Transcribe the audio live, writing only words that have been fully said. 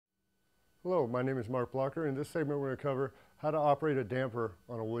Hello, my name is Mark Blocker. In this segment we're going to cover how to operate a damper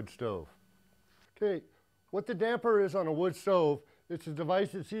on a wood stove. Okay, what the damper is on a wood stove, it's a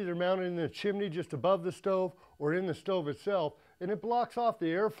device that's either mounted in the chimney just above the stove or in the stove itself, and it blocks off the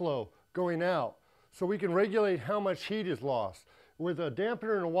airflow going out so we can regulate how much heat is lost. With a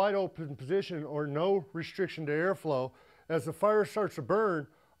dampener in a wide open position or no restriction to airflow, as the fire starts to burn,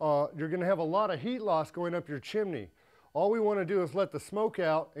 you're going to have a lot of heat loss going up your chimney. All we want to do is let the smoke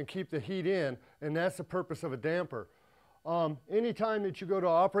out and keep the heat in, and that's the purpose of a damper. Anytime that you go to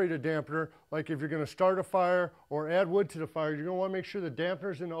operate a dampener, like if you're going to start a fire or add wood to the fire, you're going to want to make sure the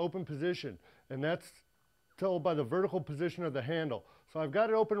dampener is in an open position, and that's told by the vertical position of the handle. So I've got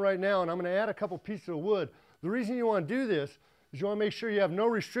it open right now, and I'm going to add a couple pieces of wood. The reason you want to do this is you want to make sure you have no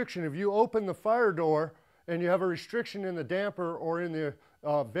restriction. If you open the fire door and you have a restriction in the damper or in the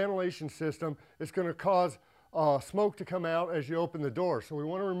ventilation system, it's going to cause smoke to come out as you open the door. So we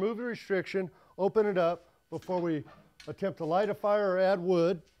want to remove the restriction, open it up before we attempt to light a fire or add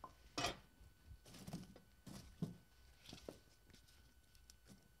wood.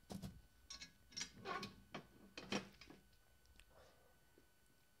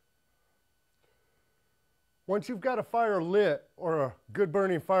 Once you've got a fire lit or a good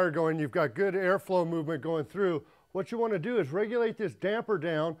burning fire going, you've got good airflow movement going through, what you want to do is regulate this damper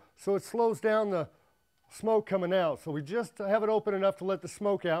down so it slows down the smoke coming out. So we just have it open enough to let the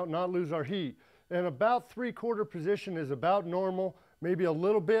smoke out and not lose our heat. And about 3/4 position is about normal, maybe a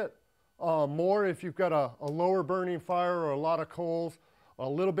little bit more if you've got a lower burning fire or a lot of coals, a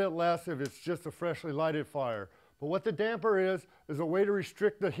little bit less if it's just a freshly lighted fire. But what the damper is a way to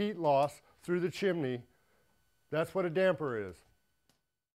restrict the heat loss through the chimney. That's what a damper is.